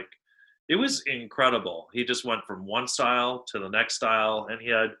 and it was incredible. He just went from one style to the next style, and he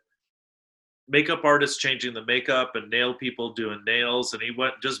had makeup artists changing the makeup and nail people doing nails, and he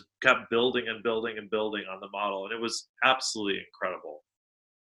just kept building and building and building on the model, and it was absolutely incredible.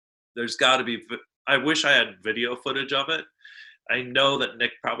 There's got to be. I wish I had video footage of it. I know that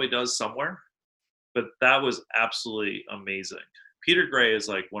Nick probably does somewhere, but that was absolutely amazing. Peter Gray is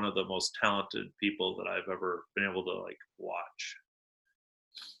one of the most talented people that I've ever been able to watch.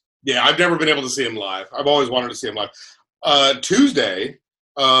 Yeah, I've never been able to see him live. I've always wanted to see him live. Tuesday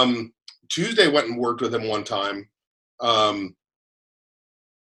went and worked with him one time,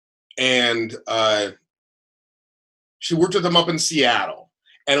 and she worked with him up in Seattle.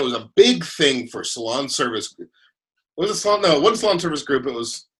 And it was a big thing for Salon Service Group. Was it Salon? No, it wasn't Salon Service Group. It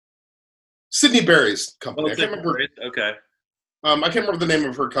was Sydney Berry's company. I can't remember. Okay. I can't remember the name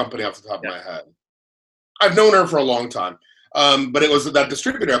of her company off the top of my head. I've known her for a long time. But it was that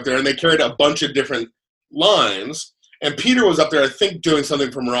distributor up there, and they carried a bunch of different lines. And Peter was up there, I think, doing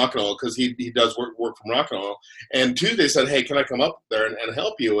something from Moroccan because he does work from Moroccan. And Tuesday said, hey, can I come up there and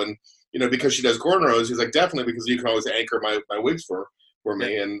help you? And, because she does cornrows, he's like, definitely, because you can always anchor my wigs for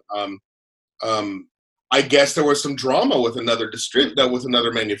me. And I guess there was some drama with another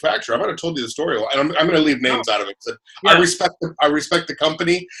manufacturer. I might have told you the story. I'm going to leave names out of it. So I respect the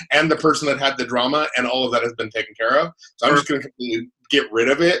company and the person that had the drama, and all of that has been taken care of. So I'm just going to completely get rid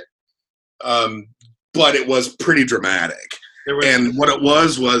of it. But it was pretty dramatic. And what it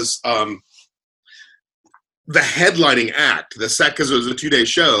was the headlining act, the set, because it was a 2-day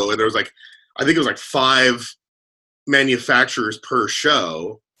show, and there was I think it was 5 manufacturers per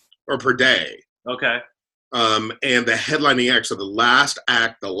show or per day. Okay. And the headlining act, so the last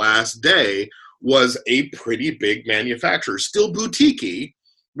act, the last day, was a pretty big manufacturer, still boutique-y,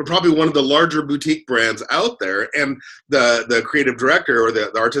 but probably one of the larger boutique brands out there. And the creative director, or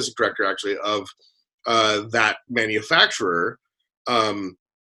the artistic director actually, of that manufacturer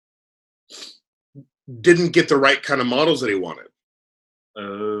didn't get the right kind of models that he wanted.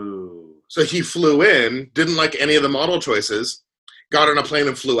 Oh. So he flew in, didn't like any of the model choices, got on a plane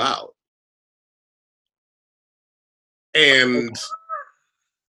and flew out. And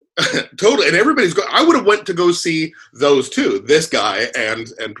totally, and everybody's going. I would have went to go see those two, this guy and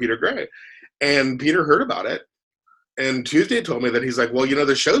Peter Gray, and Peter heard about it. And Tuesday told me that he's like, well,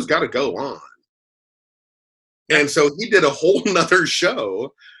 the show's got to go on. And so he did a whole nother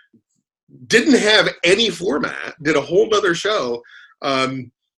show, didn't have any format, did a whole nother show,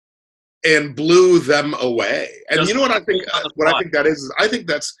 and blew them away. And you know what I think? What I think that is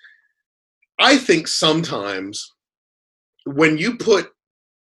I think sometimes when you put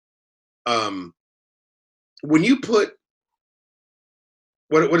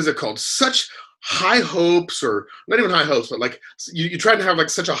what is it called? Such high hopes, or not even high hopes, but like you try to have like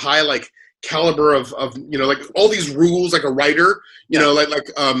such a high like caliber of like all these rules, like a writer, like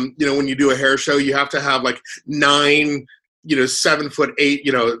when you do a hair show, you have to have like 9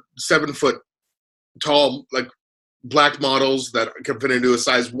 7'8", 7 foot tall like black models that can fit into a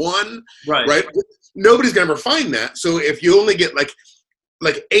size 1, right? Nobody's gonna ever find that. So if you only get like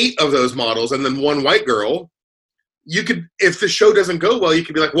 8 of those models and then 1 white girl, you could, if the show doesn't go well, you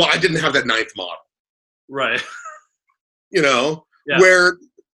could be like, well, I didn't have that 9th model. Right. Where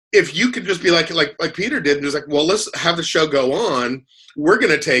if you could just be like Peter did, and just like, well, let's have the show go on. We're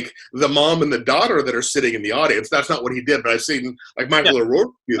going to take the mom and the daughter that are sitting in the audience. That's not what he did, but I've seen like Michael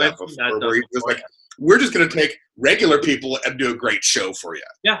O'Rourke do that before, where he's just like, we're just going to take regular people and do a great show for you.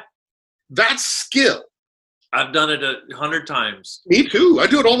 Yeah. That's skill. I've done it 100 times. Me too. I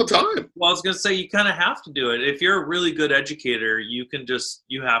do it all the time. Well, I was going to say, you kind of have to do it. If you're a really good educator, you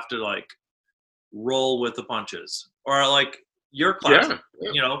have to like roll with the punches. Or like your class,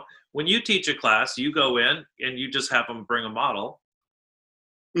 when you teach a class, you go in and you just have them bring a model.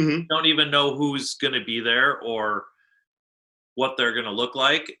 Mm-hmm. You don't even know who's going to be there or what they're going to look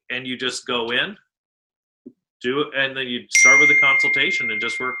like. And you just go in, do it, and then you start with a consultation and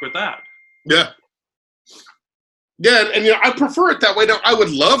just work with that. Yeah. Yeah, and I prefer it that way. Now, I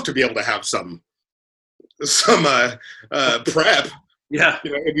would love to be able to have some prep. Yeah,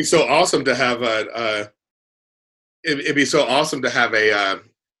 it'd be so awesome to have it'd be so awesome to have a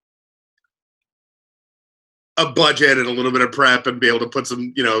budget and a little bit of prep and be able to put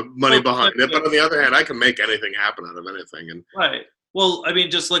some money behind it. But on the other hand, I can make anything happen out of anything. And right. Well, I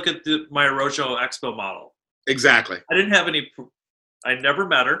mean, just look at my Arrojo Expo model. Exactly. I didn't have any. I never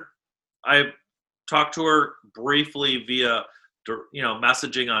met her. I talked to her briefly via,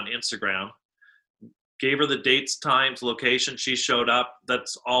 messaging on Instagram. Gave her the dates, times, location. She showed up.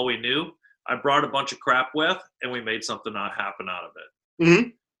 That's all we knew. I brought a bunch of crap with, and we made something not happen out of it. Mm-hmm.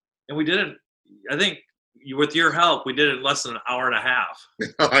 And we didn't. I think with your help, we did it in less than an hour and a half.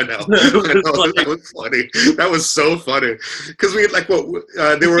 I know. That was funny. That was so funny because we had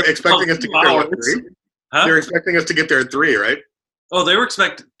they were expecting us to get there at 3. Huh? They were expecting us to get there at 3, right? Oh, they were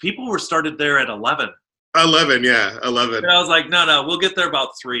people were started there at 11. 11, yeah, 11. And I was like, no, we'll get there about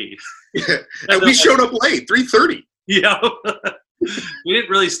 3. Yeah. And we showed up late, 3:30. Yeah. We didn't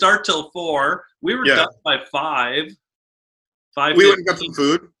really start till 4. We were done by 5. 5. We went and got some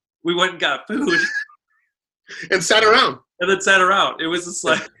food. We went and got food. And sat around. And then sat around. It was just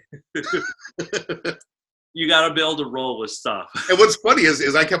like, you got to be able to roll with stuff. And what's funny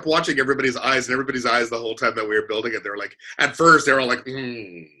is I kept watching everybody's eyes the whole time that we were building it. They were like, at first, they were all like,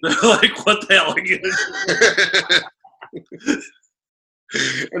 They're like, what the hell are you doing?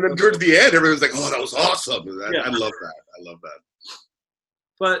 And then towards the end, everybody was like, oh, that was awesome. I love that.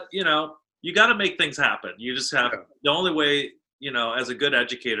 But, you got to make things happen. You just have, the only way, as a good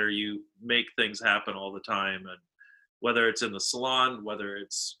educator, you make things happen all the time. And whether it's in the salon, whether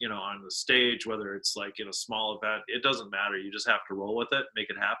it's, on the stage, whether it's like in a small event, it doesn't matter. You just have to roll with it, make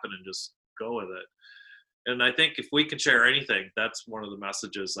it happen, and just go with it. And I think if we can share anything, that's one of the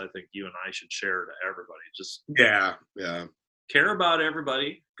messages I think you and I should share to everybody. Just care about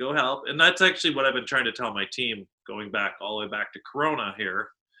everybody, go help. And that's actually what I've been trying to tell my team going back all the way back to Corona here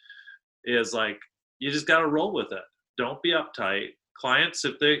is like, you just got to roll with it. Don't be uptight. Clients,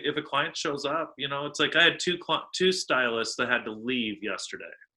 if a client shows up, it's like I had two stylists that had to leave yesterday.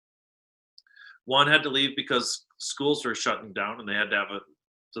 One had to leave because schools were shutting down and they had to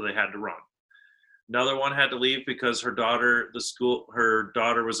so they had to run. Another one had to leave because her daughter was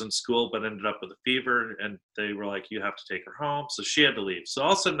in school but ended up with a fever, and they were like, you have to take her home. So she had to leave. So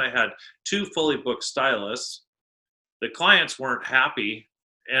all of a sudden I had 2 fully booked stylists. The clients weren't happy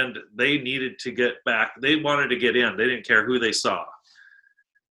and they needed to get back. They wanted to get in. They didn't care who they saw.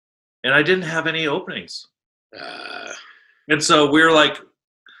 And I didn't have any openings. And so we were like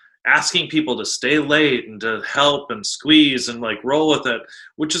asking people to stay late and to help and squeeze and like roll with it,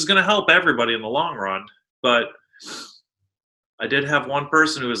 which is going to help everybody in the long run. But I did have one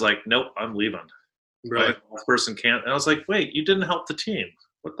person who was like, "Nope, I'm leaving." Really? Like, this person can't. And I was like, "Wait, you didn't help the team.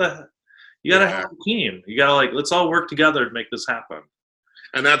 What the? You gotta help the team. You gotta like, let's all work together to make this happen."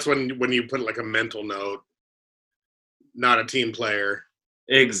 And that's when you put like a mental note, not a team player.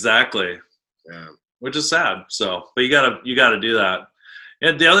 Exactly. Yeah. Which is sad. So, but you gotta do that.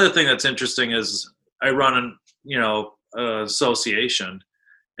 And the other thing that's interesting is I run an association,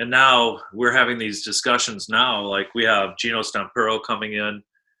 and now we're having these discussions now. Like we have Gino Stampero coming in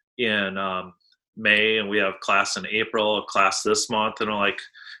May, and we have class in April, a class this month, and I'm like,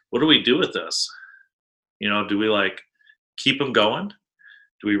 what do we do with this? Do we like keep them going?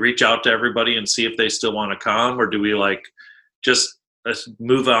 Do we reach out to everybody and see if they still want to come, or do we like just let's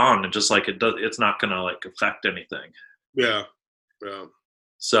move on and just like it's not gonna like affect anything? Yeah.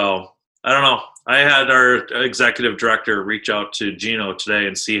 So I don't know. I had our executive director reach out to Gino today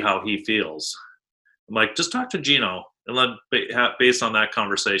and see how he feels. I'm like, just talk to Gino and based on that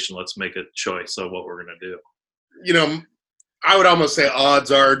conversation, let's make a choice of what we're gonna do. I would almost say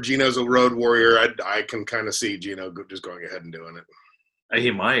odds are Gino's a road warrior. I can kind of see Gino just going ahead and doing it. He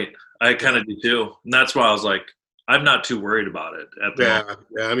might. I kind of do too, and that's why I was like, I'm not too worried about it. Yeah.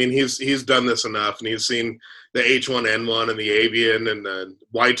 I mean, he's done this enough, and he's seen the H1N1 and the avian and the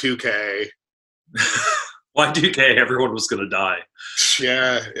Y2K. Y2K, everyone was going to die.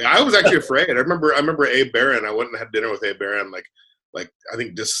 Yeah, I was actually afraid. I remember Abe Barron. I went and had dinner with Abe Barron like I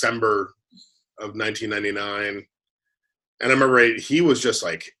think December of 1999. And I remember he was just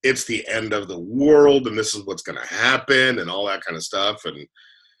like, it's the end of the world, and this is what's going to happen, and all that kind of stuff.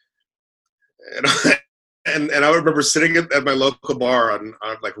 And I remember sitting at my local bar on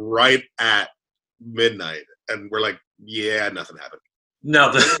like right at midnight, and we're like, yeah, nothing happened.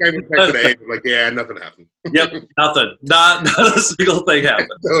 Nothing. Like, yeah, nothing happened. Yep, nothing. Not a single thing happened.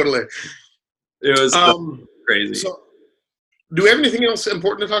 Totally. It was crazy. So, do we have anything else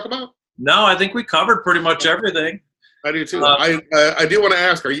important to talk about? No, I think we covered pretty much everything. I do too. I do want to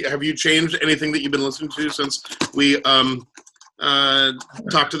ask: have you changed anything that you've been listening to since we talked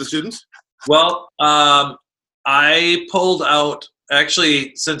to the students? Well, I pulled out.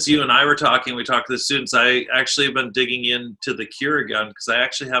 Actually, since you and I were talking, we talked to the students. I actually have been digging into The Cure again because I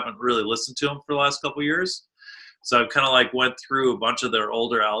actually haven't really listened to them for the last couple of years. So I've kind of like went through a bunch of their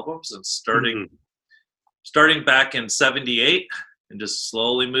older albums and starting back in '78 and just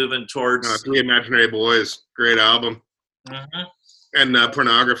slowly moving towards Three Imaginary Boys. Great album. Mm-hmm. And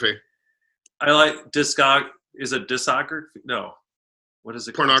Pornography. I like Is it discography? No. What is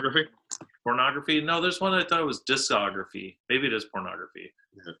it? Pornography? Pornography? No, there's one I thought it was discography. Maybe it is Pornography.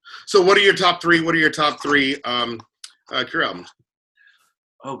 Yeah. So what are your top three Cure albums?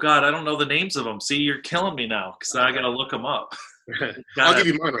 Oh, God, I don't know the names of them. See, you're killing me now because I got to look them up. I'll give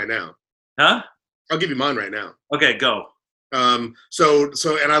you mine right now. Huh? I'll give you mine right now. Okay, go. So,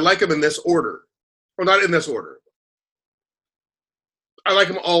 and I like them in this order. Well, not in this order. I like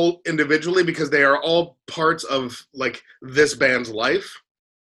them all individually because they are all parts of like this band's life.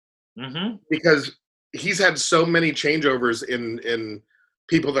 Mm-hmm. Because he's had so many changeovers in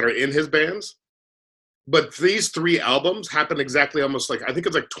people that are in his bands, but these three albums happen exactly almost like I think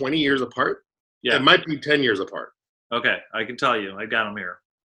it's like 20 years apart. Yeah, it might be 10 years apart. Okay, I can tell you, I got them here.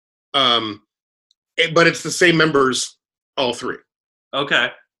 But it's the same members, all three. Okay,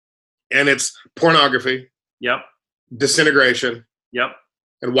 and it's Pornography. Yep. Disintegration. Yep.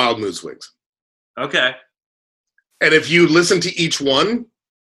 And Wild Mood Swings. Okay. And if you listen to each one,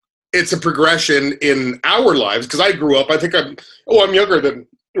 it's a progression in our lives. Because I grew up, I think I'm younger than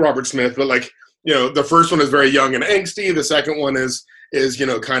Robert Smith, but like, the first one is very young and angsty. The second one is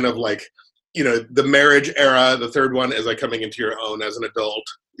kind of like, the marriage era. The third one is like coming into your own as an adult,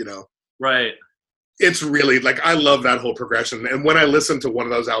 Right. It's really like, I love that whole progression. And when I listened to one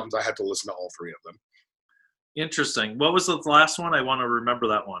of those albums, I had to listen to all three of them. Interesting. What was the last one? I want to remember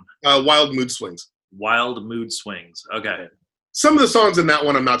that one. Wild Mood Swings. Wild Mood Swings. Okay. Some of the songs in that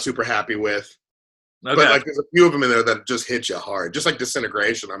one I'm not super happy with. Okay. But like there's a few of them in there that just hit you hard. Just like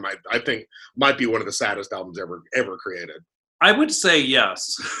Disintegration, I think might be one of the saddest albums ever created. I would say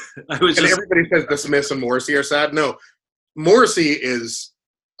yes. Everybody says the Smiths and Morrissey are sad. No. Morrissey is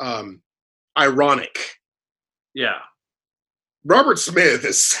ironic. Yeah. Robert Smith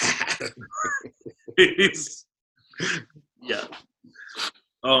is sad. Yeah.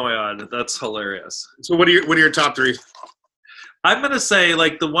 Oh my God, that's hilarious. So what are your top three? I'm gonna say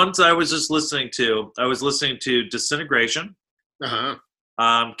like the ones I was just listening to. I was listening to Disintegration.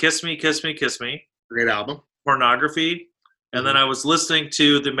 Kiss Me, Kiss Me, Kiss Me. Great album. Pornography. And then I was listening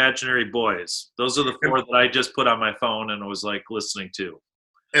to The Imaginary Boys. Those are the four that I just put on my phone and was like listening to.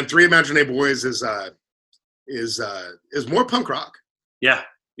 And Three Imaginary Boys is is more punk rock. Yeah,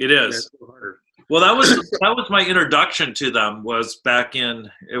 it is. Well, that was my introduction to them.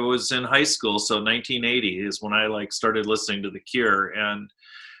 It was in high school, so 1980 is when I like started listening to The Cure, and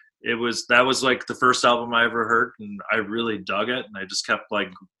that was like the first album I ever heard, and I really dug it, and I just kept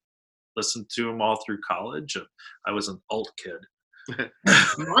like listening to them all through college. And I was an alt kid.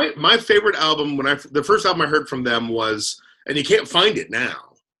 my favorite album the first album I heard from them was, and you can't find it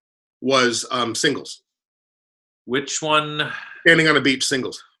now, was Singles. Which one? Standing on a Beach,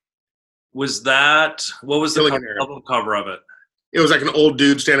 Singles. Was that, what was the album cover of it? It was like an old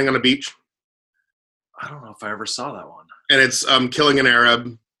dude standing on a beach. I don't know if I ever saw that one. And it's killing an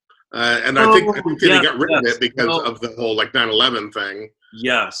Arab. And I think they got rid of it because of the whole like 9/11 thing.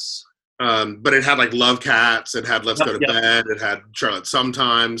 Yes. But it had like Love Cats. It had Let's Go to Bed. It had Charlotte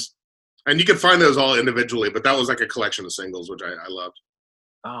Sometimes. And you could find those all individually, but that was like a collection of singles, which I loved.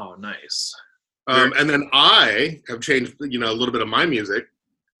 Oh, nice. And then I have changed, a little bit of my music.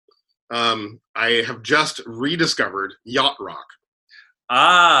 I have just rediscovered yacht rock.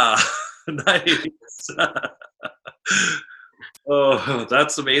 Ah, nice. Oh,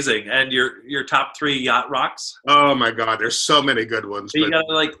 that's amazing. And your top 3 yacht rocks? Oh my God, there's so many good ones. You got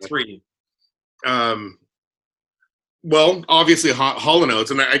like 3. Well, obviously Hall &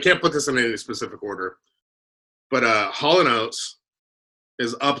 Oates, and I can't put this in any specific order, but Hall & Oates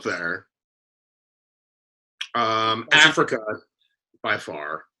is up there. Africa, by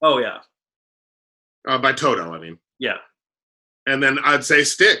far. Oh yeah. By Toto, I mean. Yeah. And then I'd say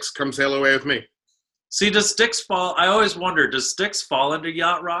Styx, Come Sail Away With Me. See, does Styx fall? I always wonder, does Styx fall into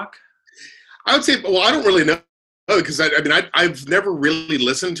yacht rock? I would say, well, I don't really know, because I've never really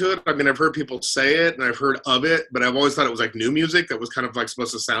listened to it. I mean, I've heard people say it and I've heard of it, but I've always thought it was like new music that was kind of like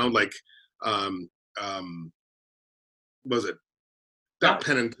supposed to sound like, was it not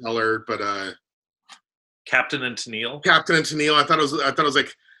Penn and Teller, but Captain and Tennille. Captain and Tennille. I thought it was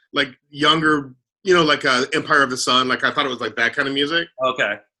like younger, like Empire of the Sun. Like I thought it was like that kind of music.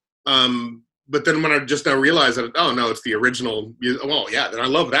 Okay. But then when I just now realized that, oh no, it's the original. Well, yeah, then I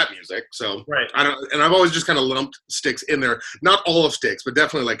love that music. So right. And I've always just kind of lumped Styx in there. Not all of Styx, but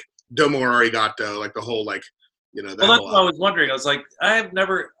definitely like Domo Arigato, like the whole like, that well, that's what I was wondering. I was like, I have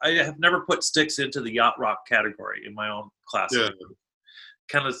never put Styx into the yacht rock category in my own class. Yeah.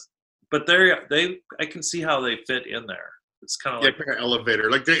 Kind of, but I can see how they fit in there. It's kind of like kind of elevator.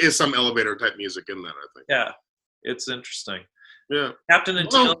 Like there is some elevator type music in that, I think. Yeah, it's interesting. Yeah. Captain and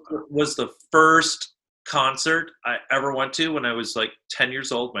Tennille was the first concert I ever went to when I was like 10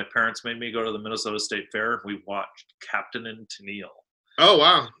 years old. My parents made me go to the Minnesota State Fair, and we watched Captain and Tennille. Oh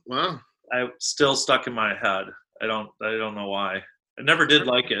wow! I still stuck in my head. I don't know why. I never did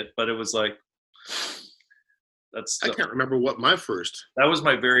like it, but it was like I can't remember what my first. That was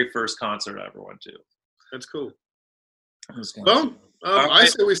my very first concert I ever went to. That's cool. Well, I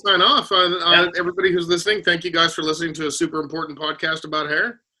say we sign off. Everybody who's listening, thank you guys for listening to a super important podcast about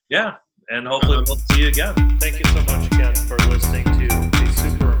hair. Yeah, and hopefully we'll see you again. Thank you so much again for listening to a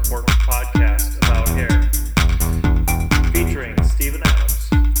super important podcast about hair, featuring Stephen Adams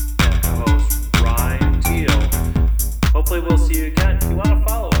and host Ryan Teal. Hopefully we'll see you again. If you want to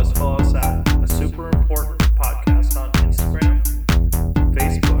follow us at a super important podcast on Instagram,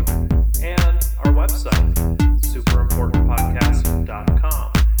 Facebook, and our website,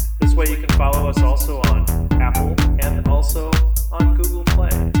 superimportantpodcast.com. This way you can follow us also on Apple and also on Google Play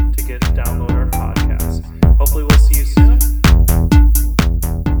to download our podcast. Hopefully we'll see you soon.